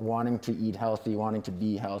wanting to eat healthy, wanting to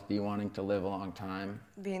be healthy, wanting to live a long time.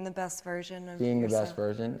 Being the best version of Being yourself. the best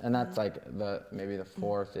version. And that's like maybe the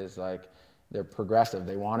fourth is like, they're progressive.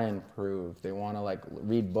 They want to improve. They want to like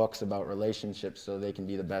read books about relationships so they can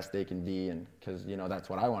be the best they can be. And because, you know, that's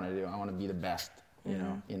what I want to do. I want to be the best, you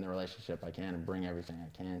know, in the relationship I can and bring everything I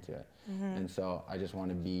can to it. And so I just want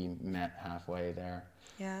to be met halfway there.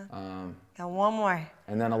 Yeah. Got one more.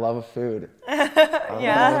 And then a love of food.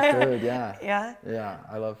 Yeah. Love of food, yeah. Yeah. Yeah,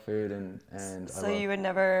 I love food and so you would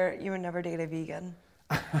never date a vegan?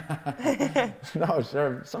 No,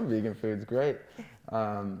 sure. Some vegan food's great.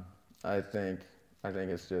 I think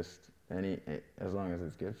it's just as long as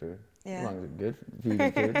it's good food. Yeah. As long as it's good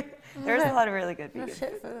vegan food. There's a lot of really good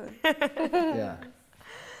vegan food. Yeah.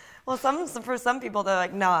 Well, for some people they're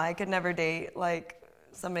like, nah, I could never date like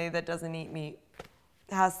somebody that doesn't eat meat.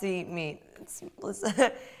 Has to eat meat.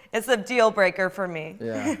 It's a deal breaker for me.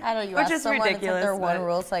 Yeah. I know you Which ask is someone, ridiculous, it's like their one but-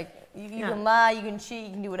 rule. It's like you can lie, you can cheat,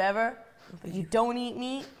 you can do whatever, but you don't eat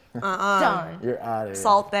meat. Done. You're out of here.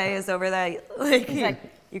 Salt Bay is over there. Like, like-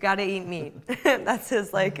 you gotta eat meat. That's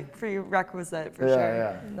his like prerequisite for sure.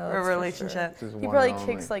 Yeah. No, For a that's for relationship. This is He one probably and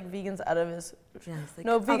only. kicks like vegans out of his. Yeah, it's like,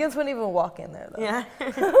 No, vegans wouldn't even walk in there though. Yeah.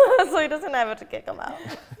 So he doesn't have it to kick them out.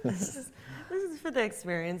 This is for the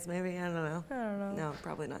experience, maybe. I don't know. I don't know. No,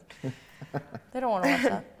 probably not. They don't want to watch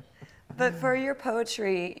that. But for your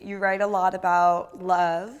poetry, you write a lot about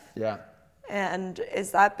love. Yeah. And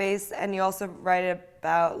is that based, and you also write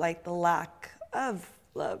about like the lack of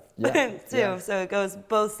love Yeah, too. yeah. So it goes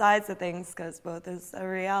both sides of things because both is a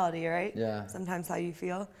reality, right? Yeah. Sometimes how you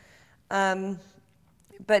feel.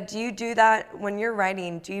 But do you do that when you're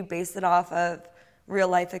writing? Do you base it off of real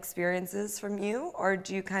life experiences from you, or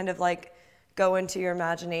do you kind of like go into your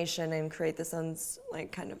imagination and create this own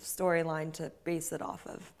like kind of storyline to base it off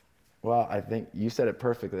of? Well, I think you said it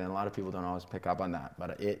perfectly, and a lot of people don't always pick up on that,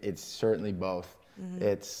 but it's certainly both.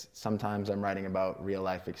 It's sometimes I'm writing about real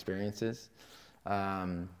life experiences,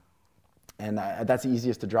 and that's the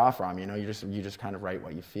easiest to draw from. You know, you just kind of write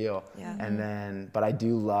what you feel, Yeah. and then. But I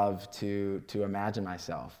do love to imagine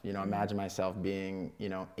myself. You know, imagine myself being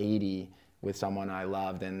 80 with someone I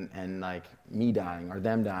loved, and like me dying or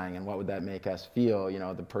them dying, and what would that make us feel? You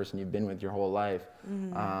know, the person you've been with your whole life.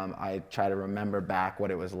 I try to remember back what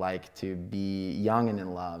it was like to be young and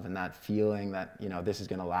in love, and that feeling that this is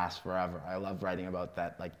going to last forever. I love writing about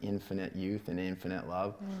that, like infinite youth and infinite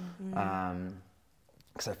love,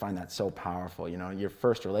 because I find that so powerful. You know, your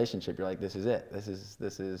first relationship, you're like, this is it. This is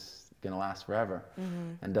going to last forever,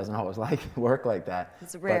 and doesn't always work like that.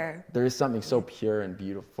 It's rare. But there is something so pure and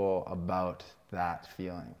beautiful about that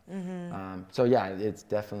feeling. So yeah, it's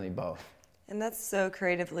definitely both. And that's so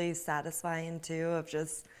creatively satisfying too, of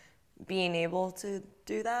just being able to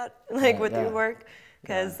do that, like with your work.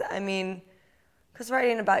 Because I mean, because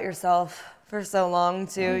writing about yourself for so long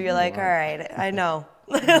too, you're like, all right, I know,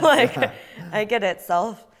 like I get it,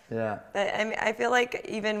 self. Yeah. But I mean, I feel like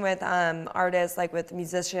even with artists, like with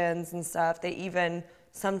musicians and stuff, they even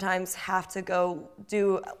sometimes have to go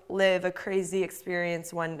live a crazy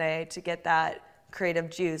experience one day to get that creative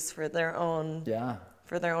juice for their own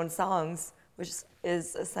songs, which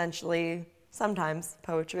is essentially sometimes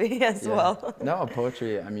poetry as well. No,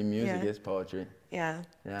 poetry. I mean, music Yeah. is poetry. Yeah.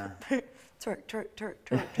 Yeah. Twerk, twerk, twerk,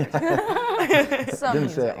 twerk, twerk. Didn't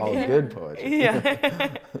say all good poetry.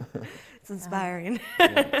 Yeah. It's inspiring.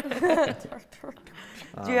 Do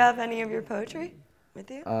you have any of your poetry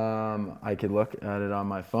with you? I could look at it on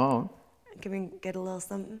my phone. Can we get a little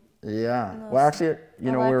something? Yeah. Well, actually,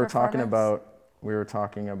 we live were talking performance?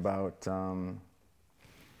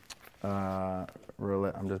 I'm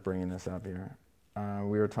just bringing this up here.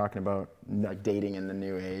 We were talking about dating in the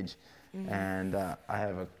new age, and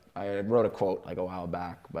I wrote a quote like a while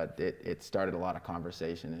back, but it started a lot of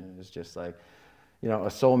conversation, and it was just like, a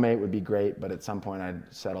soulmate would be great, but at some point I'd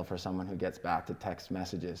settle for someone who gets back to text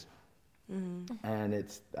messages. And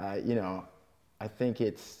it's, I think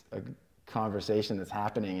it's a conversation that's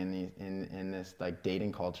happening in this like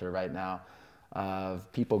dating culture right now, of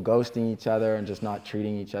people ghosting each other and just not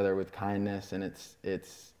treating each other with kindness, and it's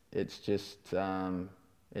just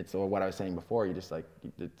it's what I was saying before. You just like,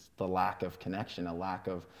 it's the lack of connection, a lack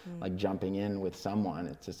of like jumping in with someone.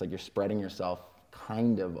 It's just like you're spreading yourself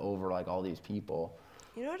kind of over like all these people.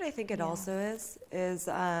 You know what I think it also is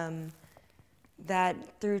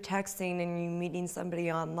that through texting and you meeting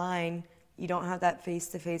somebody online, you don't have that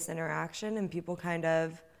face-to-face interaction, and people kind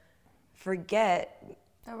of forget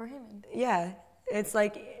that we're human. Yeah, it's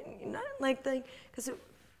like, not like the, because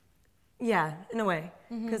yeah, in a way,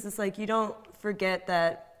 because it's like you don't forget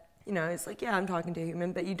that, you know, it's like, yeah, I'm talking to a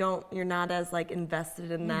human, but you're not as like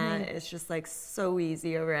invested in that. It's just like so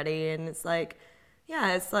easy already, and it's like,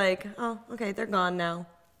 yeah, it's like, oh, okay, they're gone now.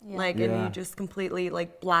 Yeah. Like, and you just completely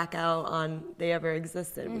like black out on they ever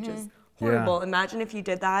existed, which is horrible. Yeah. Imagine if you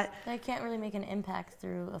did that. They can't really make an impact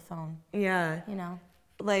through a phone. Yeah. You know?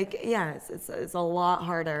 Like, yeah, it's a lot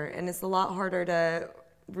harder, and it's a lot harder to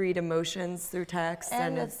read emotions through text.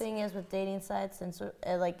 And the thing is with dating sites, since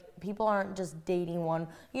like people aren't just dating one.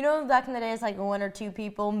 You know, back in the day, it's like 1 or 2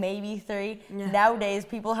 people, maybe 3. Yeah. Nowadays,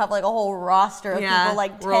 people have like a whole roster of people,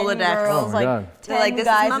 like 10 Rolodex. girls, like 10 like, this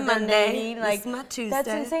guys is my that they're Monday, dating. Like, this is my Tuesday. That's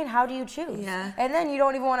insane. How do you choose? Yeah. And then you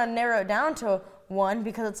don't even want to narrow it down to one,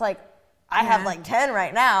 because it's like, I have like 10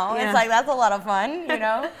 right now. Yeah. It's like, that's a lot of fun, you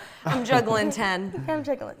know? I'm juggling 10. I'm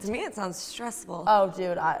juggling 10. To me, it sounds stressful. Oh,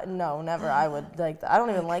 dude, no, never. I would like that. I don't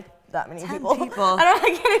even like that many 10 people. I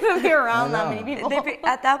can't even be around that many people.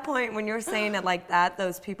 At that point, when you're saying it like that,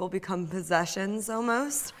 those people become possessions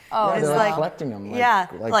almost. Oh, they're like collecting them.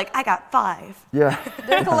 Like I got 5. Yeah.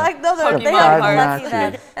 They have collecting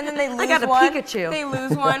that, and then they lose I got a one. Pikachu. They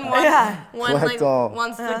lose one like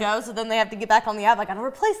wants to go, so then they have to get back on the app. I gotta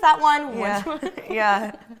replace that one.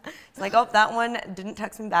 Yeah. It's like, oh, that one didn't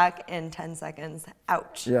text me back in 10 seconds.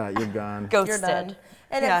 Ouch. Yeah, you're gone. Ghosted. You're done.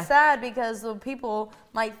 And it's sad because the people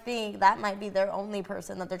might think that might be their only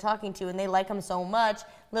person that they're talking to, and they like him so much.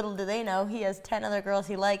 Little do they know he has 10 other girls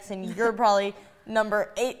he likes, and you're probably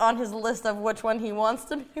number 8 on his list of which one he wants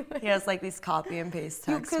to be with. He has like these copy and paste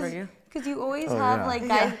texts for you. Because you always have like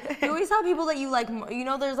guys, you always have people that you like. You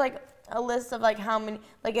know, there's like a list of like how many,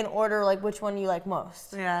 like in order, like which one you like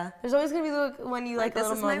most. Yeah. There's always gonna be the one you like a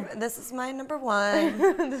little more. This is my number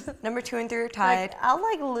 1. Number 2 and 3 are tied. Like,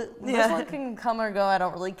 I'll this one can come or go. I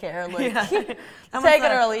don't really care. Like, take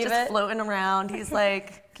it or leave it. Just floating around. He's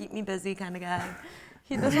like, keep me busy kind of guy.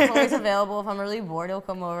 He's always available. If I'm really bored, he'll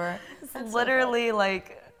come over. It's literally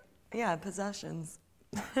like, possessions.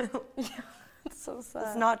 It's so sad.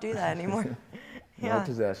 Let's not do that anymore. No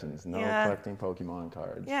possessions, no collecting Pokemon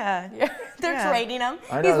cards. Yeah. They're trading them.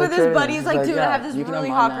 He's with his buddy. He's like, dude, I have this really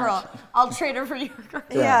hot girl. I'll trade her for your girl.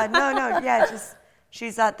 Just,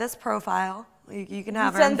 she's at this profile. You can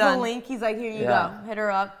have her. He sends the link. He's like, here you go. Hit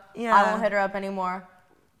her up. Yeah. I won't hit her up anymore.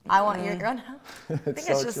 I want your girl now. I think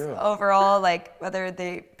it's just overall, like, whether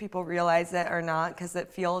people realize it or not, because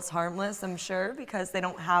it feels harmless, I'm sure, because they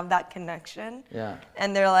don't have that connection. Yeah.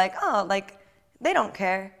 And they're like, oh, like, they don't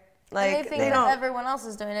care. Like, and they think that everyone else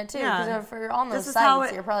is doing it too, because if you're on those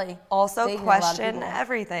sites, you're probably also question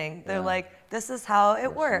everything. They're like, this is how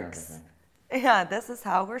it works. Yeah, this is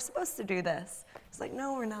how we're supposed to do this. It's like,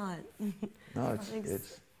 no, we're not. No,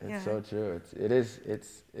 it's so true.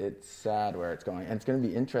 It's sad where it's going, and it's going to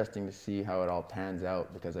be interesting to see how it all pans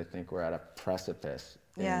out, because I think we're at a precipice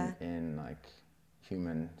in like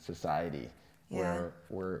human society.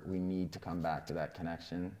 Where we need to come back to that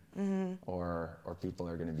connection, or people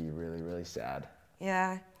are going to be really, really sad.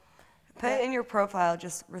 Yeah. Put it in your profile,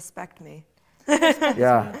 just respect me.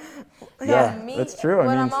 Yeah, that's true.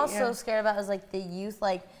 What I'm also scared about is like the youth.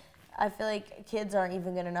 Like, I feel like kids aren't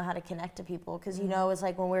even going to know how to connect to people, because, you know, it's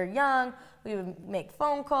like when we were young, we would make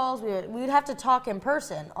phone calls. We would have to talk in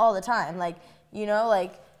person all the time. Like, you know,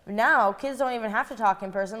 like, now kids don't even have to talk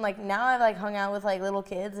in person. Like, now I've like hung out with like little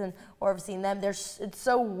kids or I've seen them. It's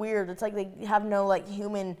so weird. It's like they have no like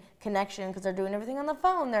human connection because they're doing everything on the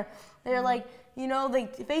phone. They're like, you know, they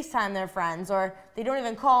FaceTime their friends, or they don't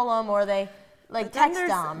even call them, or they like text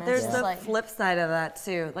them. There's the flip side of that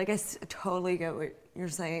too. Like, I totally get what you're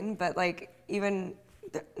saying, but like, even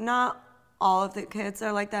not all of the kids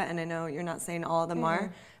are like that, and I know you're not saying all of them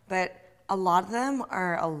are, but a lot of them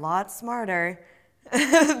are a lot smarter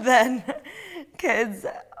than kids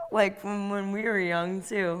like from when we were young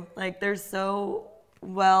too. Like, they're so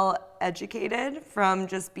well educated from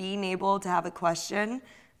just being able to have a question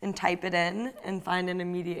and type it in and find an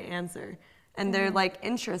immediate answer, and they're like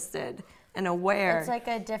interested and aware. It's like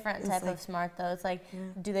a different type of smart though. It's like,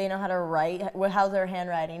 do they know how to write? How's their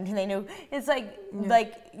handwriting? Do they know? It's like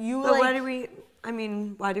you. But like,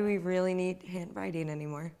 why do we really need handwriting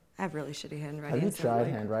anymore? I have really shitty handwriting. Have you tried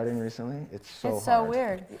handwriting recently? It's so so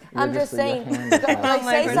weird. I'm just saying, like,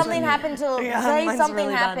 say something happened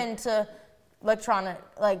to electronic,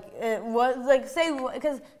 like it was like say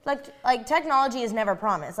because like technology is never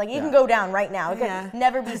promised. Like it can go down right now. It could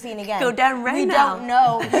never be seen again. Go down right now. You don't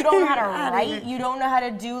know. You don't know how to write. You don't know how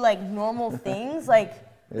to do like normal things. Like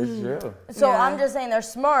it's true. So I'm just saying they're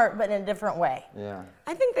smart, but in a different way. Yeah.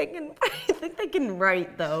 I think they can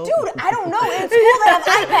write though. Dude, I don't know. In school they have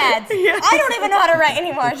iPads. I don't even know how to write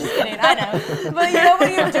anymore. Just kidding. I know. But you know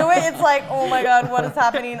when you do it, it's like, oh my God, what is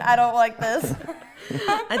happening? I don't like this.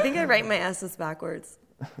 I think I write my S's backwards.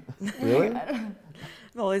 Really? I've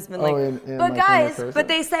always been like, but guys, but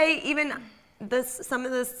they say even some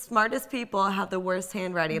of the smartest people have the worst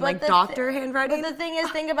handwriting, like doctor handwriting. But the thing is,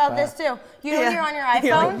 think about this too. You know when you're on your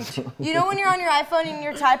iPhone? You know when you're on your iPhone and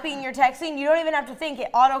you're typing, you're texting, you don't even have to think, it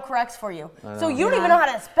auto-corrects for you. So you don't even know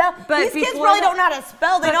how to spell. These kids probably don't know how to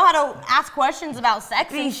spell. They know how to ask questions about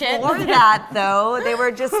sex and shit. Before that, though, they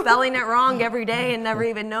were just spelling it wrong every day and never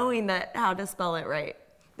even knowing how to spell it right.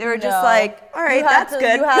 They were just like, all right, that's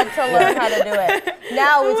good. You had to learn how to do it.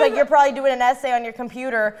 Now it's like you're probably doing an essay on your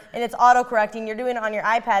computer and it's autocorrecting. You're doing it on your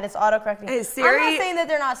iPad, it's autocorrecting. Hey, Siri, I'm not saying that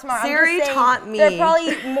they're not smart. Siri I'm just saying taught me. They're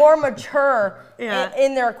probably more mature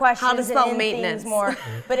in their questions how to spell and in maintenance things more.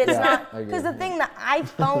 But it's not, because the thing, the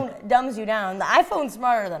iPhone dumbs you down. The iPhone's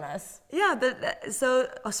smarter than us. Yeah, but so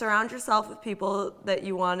surround yourself with people that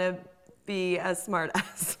you want to be as smart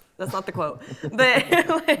as. That's not the quote, but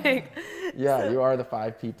like. Yeah, you are the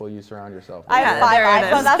 5 people you surround yourself with. I have 5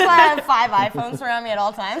 iPhones. That's why I have 5 iPhones around me at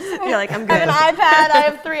all times. You're like, I'm good. I have an iPad. I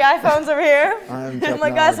have 3 iPhones over here. I'm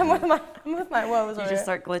like, guys, I'm with my woes over here. You just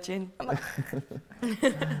start glitching.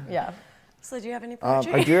 Yeah. So do you have any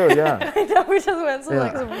poetry? I do, yeah. I know, we just went so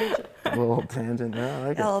like a little tangent there. I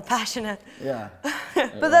like it. A little passionate. Yeah.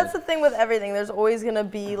 But that's the thing with everything. There's always gonna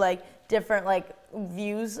be like different like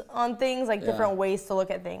views on things, like different ways to look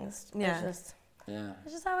at things. Yeah.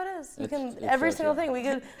 It's just how it is. You can it's every so single true. thing. We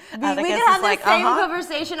could have the same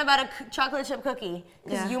conversation about a chocolate chip cookie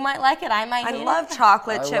because you might like it, I might hate it. I love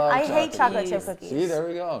chocolate chip. I hate chocolate chip cookies. See, there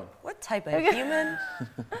we go. What type of human?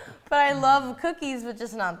 But I love cookies, but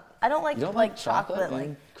just not. I don't like you don't like chocolate.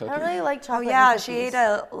 Like cookies? I don't really like chocolate. Oh yeah, cookies. she ate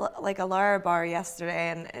a Lara bar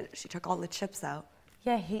yesterday, and she took all the chips out.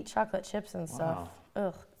 Yeah, I hate chocolate chips and stuff.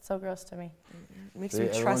 Ugh, it's so gross to me. It makes me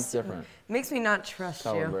trust. Different. It makes me not trust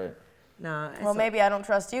you. Right. No. Well, maybe I don't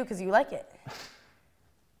trust you because you like it.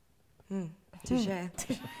 Touche.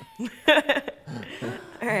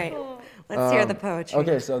 All right, let's hear the poetry.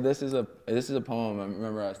 Okay, so this is a poem. I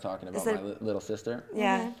remember I was talking about my little sister.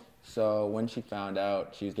 Yeah. So when she found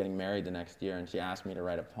out she was getting married the next year, and she asked me to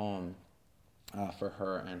write a poem for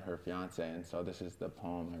her and her fiance, and so this is the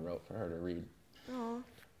poem I wrote for her to read.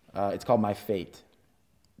 It's called My Fate.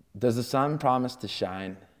 Does the sun promise to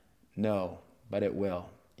shine? No, but it will.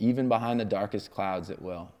 Even behind the darkest clouds it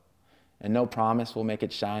will. And no promise will make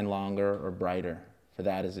it shine longer or brighter, for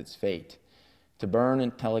that is its fate, to burn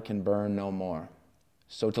until it can burn no more.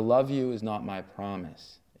 So to love you is not my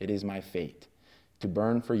promise, it is my fate, to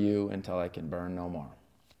burn for you until I can burn no more.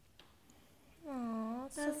 Aw,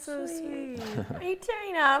 that's so sweet. Are you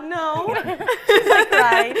tearing up? No. She's like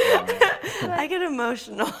crying. I get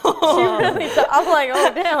emotional. She really does. I'm like,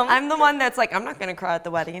 oh damn. I'm the one that's like, I'm not gonna cry at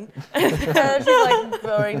the wedding. She's like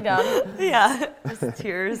going down. Yeah, just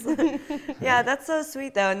tears. Yeah, that's so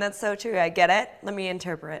sweet though, and that's so true. I get it. Let me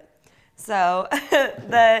interpret. So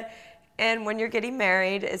and when you're getting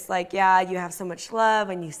married, it's like, yeah, you have so much love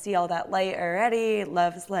and you see all that light already.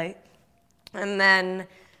 Love is light. And then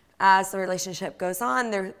as the relationship goes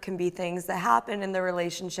on, there can be things that happen in the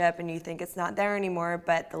relationship and you think it's not there anymore,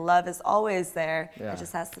 but the love is always there. Yeah. It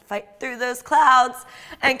just has to fight through those clouds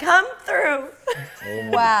and come through.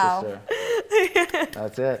 Amen, wow.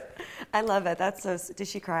 That's it. I love it. That's so, did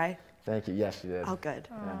she cry? Thank you. Yes, she did. Oh, good.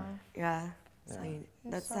 Yeah.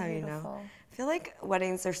 That's so how you beautiful. know. I feel like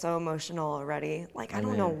weddings are so emotional already. Like, I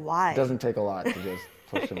don't know why. It doesn't take a lot to just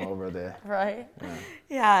push them over there. Right?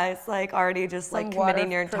 Yeah, it's like already just like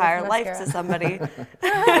committing your entire life to somebody.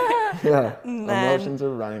 Yeah, emotions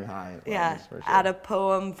are running high. Yeah, for sure. add a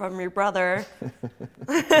poem from your brother.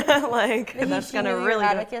 Like, and that's gonna really.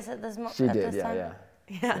 Atticus at this moment. She did,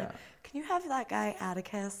 yeah. Can you have that guy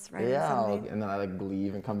Atticus write something? And then I like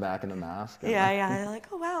leave and come back in the mask. Yeah. Like,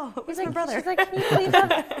 oh wow, who's my brother? She's like, can you please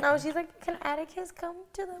have? No, she's like, can Atticus come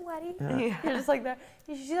to the wedding? Yeah. You're just like that.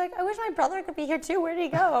 She's like, I wish my brother could be here too. Where'd he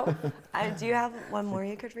go? Do you have one more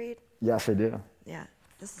you could read? Yes, I do. Yeah,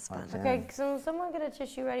 this is fun. Okay, so someone get a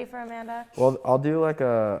tissue ready for Amanda. Well, I'll do like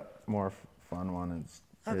a more fun one. It's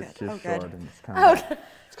just short and it's kind of.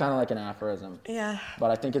 It's kind of like an aphorism. Yeah. But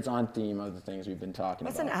I think it's on theme of the things we've been talking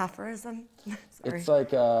about. What's an aphorism? It's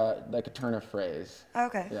like a turn of phrase.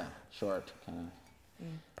 Okay. Yeah, short, kind of.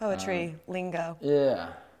 Poetry lingo. Yeah.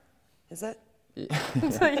 Is it?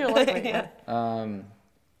 So you're like, Yeah.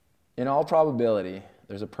 In all probability,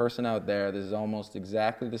 there's a person out there that is almost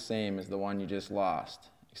exactly the same as the one you just lost,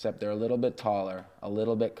 except they're a little bit taller, a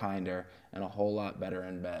little bit kinder, and a whole lot better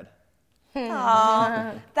in bed.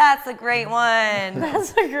 Aw, that's a great one.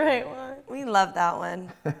 That's a great one. We love that one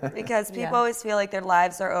because people always feel like their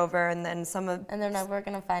lives are over, and then and they're never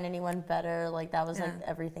gonna find anyone better. Like that was like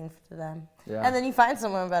everything to them. Yeah. And then you find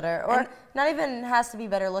someone better, or not even has to be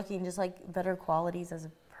better looking, just like better qualities as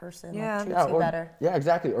a person. Like, treats you better. Yeah,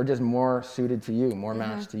 exactly. Or just more suited to you, more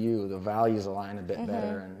matched to you. The values align a bit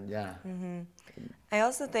better, and I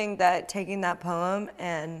also think that taking that poem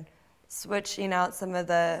and switching out some of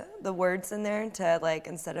the words in there to like,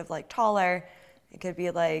 instead of like taller, it could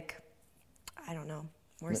be like, I don't know,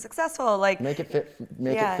 more successful. Like make it fit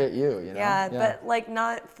you, you know? Yeah, but like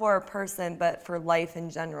not for a person, but for life in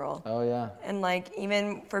general. Oh yeah. And like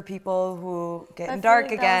even for people who get I in feel dark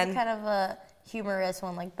like again. That was kind of a humorous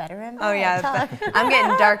one, like better and better. Oh yeah, but I'm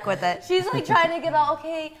getting dark with it. She's like trying to get all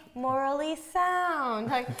morally sound.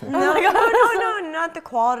 Like, No, not the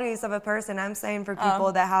qualities of a person. I'm saying for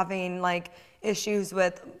people that having like issues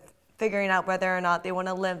with figuring out whether or not they want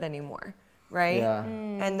to live anymore, right? Yeah.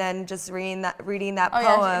 And then just reading that poem.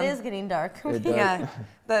 Yeah, it is getting dark. It does. Yeah,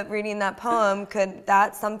 but reading that poem,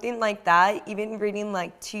 something like that, even reading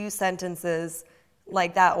like 2 sentences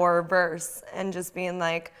like that or a verse and just being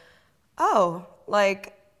like, oh,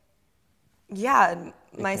 like, yeah,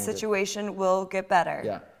 my situation will get better.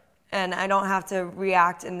 Yeah. And I don't have to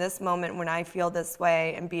react in this moment when I feel this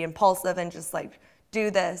way and be impulsive and just like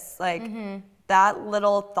do this. Like that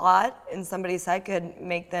little thought in somebody's head could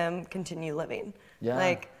make them continue living. Yeah.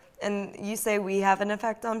 Like, and you say we have an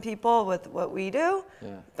effect on people with what we do,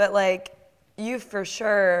 Yeah. but like you for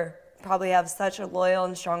sure probably have such a loyal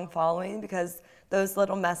and strong following because those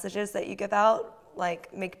little messages that you give out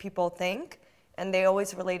like make people think, and they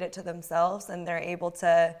always relate it to themselves, and they're able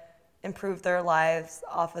to improve their lives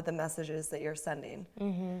off of the messages that you're sending.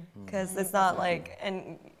 Because it's not like,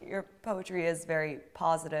 and your poetry is very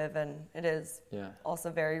positive and it is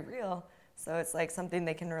also very real. So it's like something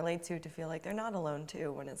they can relate to feel like they're not alone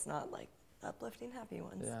too when it's not like uplifting happy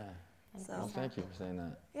ones. Yeah. So Well, thank you for saying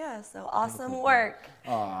that. yeah, so awesome work.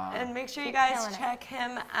 Aww. And make sure you guys check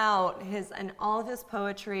him out, and all of his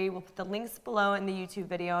poetry. We'll put the links below in the YouTube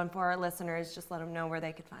video, and for our listeners, just let them know where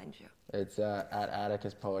they could find you. It's at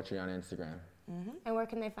Atticus Poetry on Instagram. And where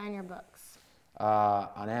can they find your books?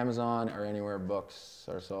 On Amazon or anywhere books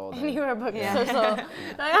are sold. Anywhere books are sold.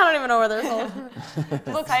 I don't even know where they're sold.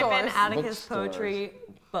 Just type in Atticus Poetry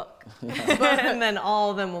book, and then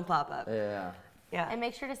all of them will pop up. Yeah. Yeah. And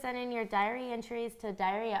make sure to send in your diary entries to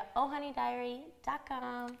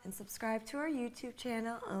diary@ohhoneydiary.com. And subscribe to our YouTube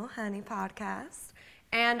channel, Oh Honey Podcast,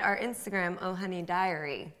 and our Instagram, Oh Honey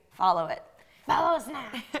Diary. Follow it. Follow us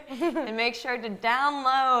now. And make sure to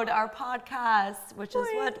download our podcast, which is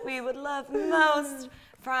what we would love most,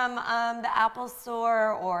 from the Apple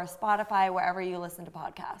Store or Spotify, wherever you listen to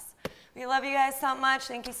podcasts. We love you guys so much.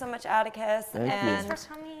 Thank you so much, Atticus. Thank you. And Thanks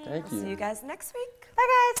for coming. Thank you. see you guys next week. Bye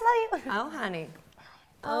guys, love you. Oh, honey.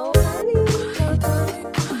 Oh,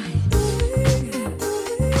 honey.